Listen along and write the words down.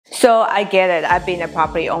So I get it. I've been a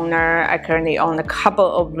property owner. I currently own a couple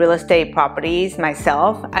of real estate properties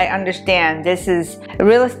myself. I understand this is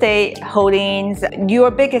real estate holdings,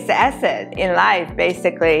 your biggest asset in life,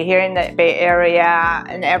 basically. Here in the Bay Area,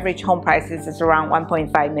 an average home price is around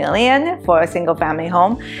 $1.5 million for a single family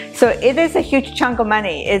home. So it is a huge chunk of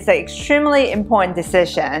money. It's an extremely important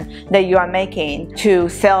decision that you are making to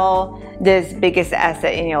sell this biggest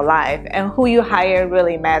asset in your life, and who you hire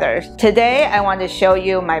really matters. Today, I want to show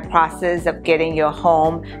you my process of getting your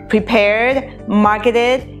home prepared,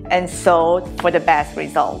 marketed, and sold for the best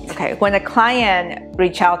results. Okay, when a client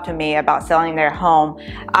reach out to me about selling their home,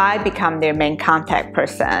 I become their main contact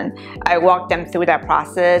person. I walk them through that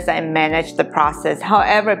process. I manage the process.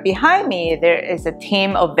 However, behind me, there is a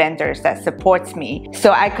team of vendors that supports me,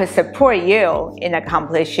 so I could support you in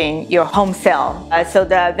accomplishing your home sale. So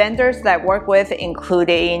the vendors that I work with,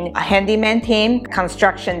 including a handyman team,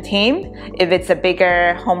 construction team. If it's a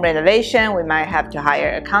bigger home renovation, we might have to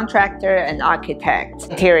hire a contractor, an architect,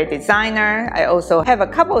 interior designer. I also have a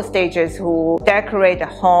couple of stages who decorate the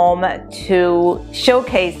home to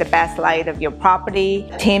showcase the best light of your property.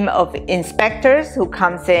 A team of inspectors who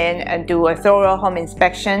comes in and do a thorough home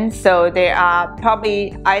inspection. So there are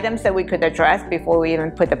probably items that we could address before we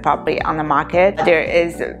even put the property on the market. There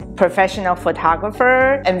is a professional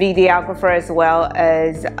photographer and videographer, as well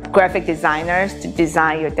as graphic designers to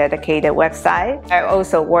design your dedicated website. I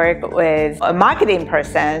also work with a marketing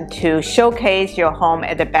person to showcase your home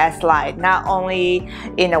at the best light, not only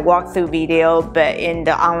in a walkthrough video, but in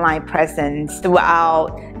the online presence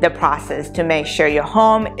throughout the process, to make sure your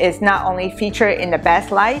home is not only featured in the best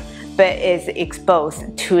light, but is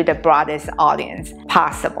exposed to the broadest audience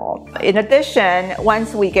possible. In addition,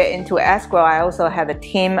 once we get into escrow, I also have a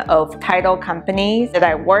team of title companies that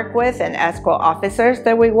I work with and escrow officers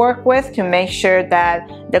that we work with to make sure that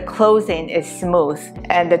the closing is smooth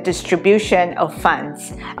and the distribution of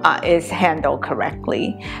funds is handled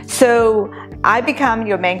correctly. So I become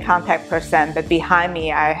your main contact person, but behind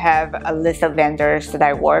me I have a list of vendors that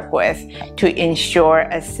I work with to ensure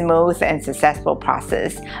a smooth and successful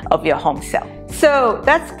process of your home sale. So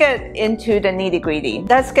let's get into the nitty-gritty.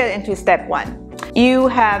 Let's get into step one. You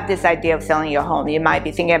have this idea of selling your home. You might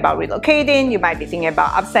be thinking about relocating. You might be thinking about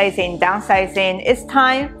upsizing, downsizing. It's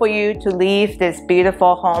time for you to leave this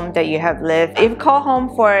beautiful home that you have lived. You've called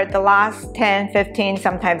home for the last 10, 15,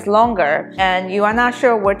 sometimes longer, and you are not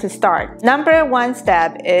sure where to start. Number one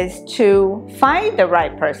step is to find the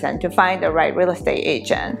right person, to find the right real estate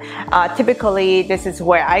agent. Typically, this is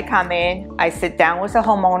where I come in. I sit down with a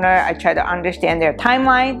homeowner. I try to understand their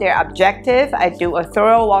timeline, their objective. I do a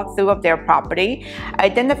thorough walkthrough of their property.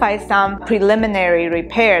 Identify some preliminary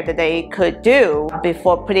repair that they could do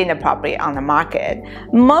before putting the property on the market.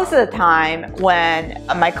 Most of the time, when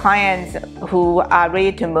my clients who are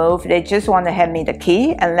ready to move, they just want to hand me the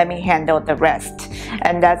key and let me handle the rest.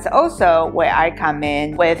 And that's also where I come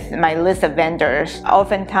in with my list of vendors.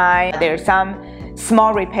 Oftentimes, there's some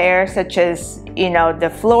small repairs, such as,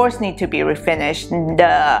 the floors need to be refinished,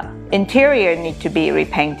 the interior need to be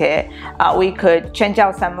repainted. We could change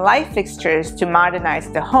out some light fixtures to modernize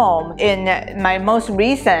the home. In my most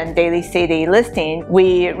recent Daly City listing,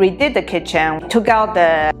 we redid the kitchen, took out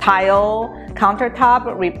the tile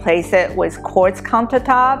countertop, replaced it with quartz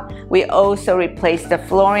countertop. We also replaced the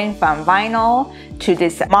flooring from vinyl to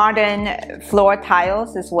this modern floor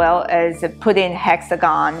tiles, as well as put in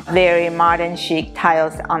hexagon, very modern chic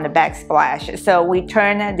tiles on the backsplash. So we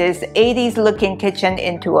turned this 80s looking kitchen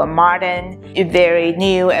into a modern, very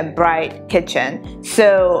new and bright kitchen.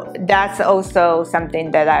 So that's also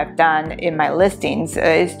something that I've done in my listings,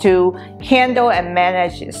 is to handle and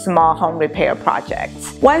manage small home repair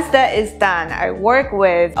projects. Once that is done, I work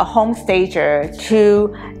with a home stager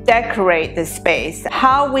to decorate the space.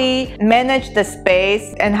 How we manage the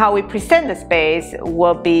space and how we present the space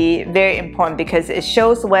will be very important, because it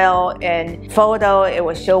shows well in photo, it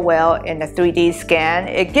will show well in the 3D scan.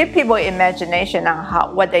 It gives people imagination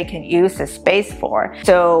on what they can use the space for.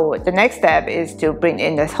 So the next step is to bring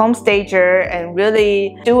in this home stager and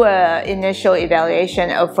really do an initial evaluation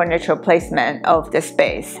of furniture placement of the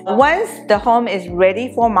space. Once the home is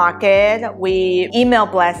ready for market, we email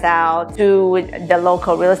blast out to the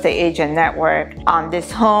local real estate agent network on this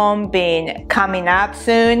home being coming up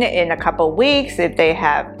soon in a couple weeks. If they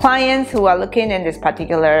have clients who are looking in this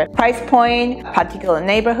particular price point, particular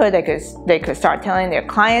neighborhood, they could start telling their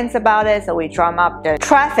clients about it. So we drum up the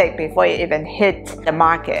traffic before it even hit the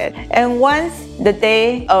market. And once the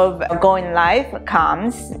day of going live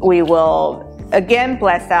comes, we will again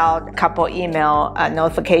blast out a couple email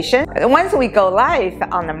notifications. Once we go live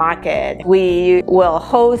on the market, we will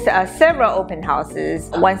host several open houses.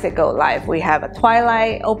 Once it go live, we have a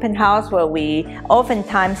twilight open house where we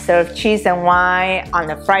oftentimes serve cheese and wine on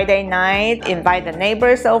a Friday night, invite the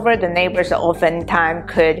neighbors over. The neighbors oftentimes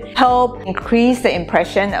could help increase the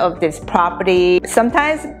impression of this property.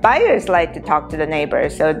 Sometimes buyers like to talk to the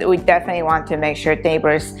neighbors, so we definitely want to make sure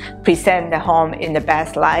neighbors present the home in the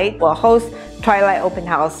best light. We'll host twilight open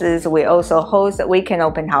houses. We also host weekend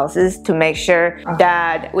open houses to make sure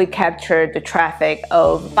that we capture the traffic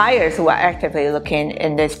of buyers who are actively looking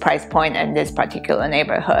in this price point and this particular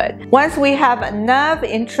neighborhood. Once we have enough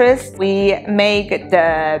interest, we make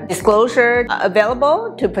the disclosure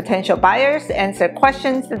available to potential buyers, answer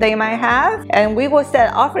questions that they might have, and we will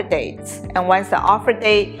set offer dates. And once the offer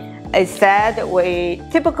date is set, we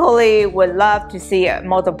typically would love to see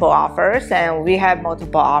multiple offers, and we have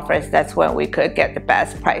multiple offers. That's when we could get the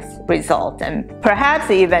best price result and perhaps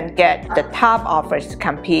even get the top offers to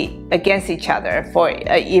compete against each other for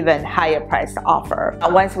an even higher price offer.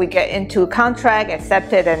 Once we get into contract,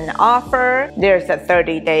 accepted an offer, there's a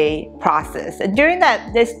 30-day process. And during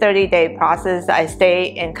this 30-day process, I stay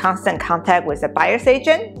in constant contact with the buyer's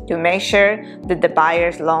agent to make sure that the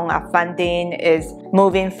buyer's loan funding is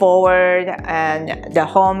moving forward and the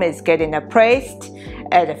home is getting appraised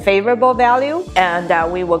at a favorable value,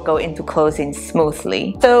 and we will go into closing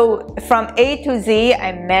smoothly. So from A to Z,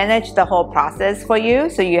 I manage the whole process for you,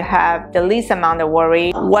 so you have the least amount of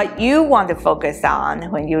worry. What you want to focus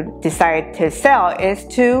on when you decide to sell is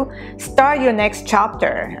to start your next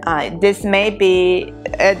chapter. This may be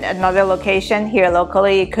at another location here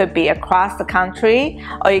locally, it could be across the country,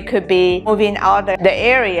 or it could be moving out of the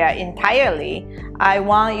area entirely. I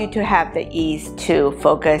want you to have the ease to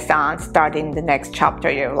focus on starting the next chapter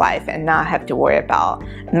of your life and not have to worry about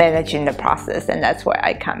managing the process, and that's where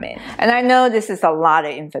I come in. And I know this is a lot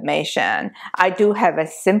of information. I do have a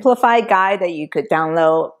simplified guide that you could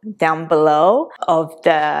download down below of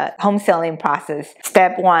the home selling process,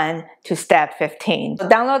 step 1 to step 15. So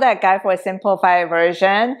download that guide for a simplified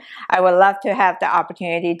version. I would love to have the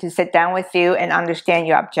opportunity to sit down with you and understand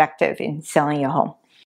your objective in selling your home.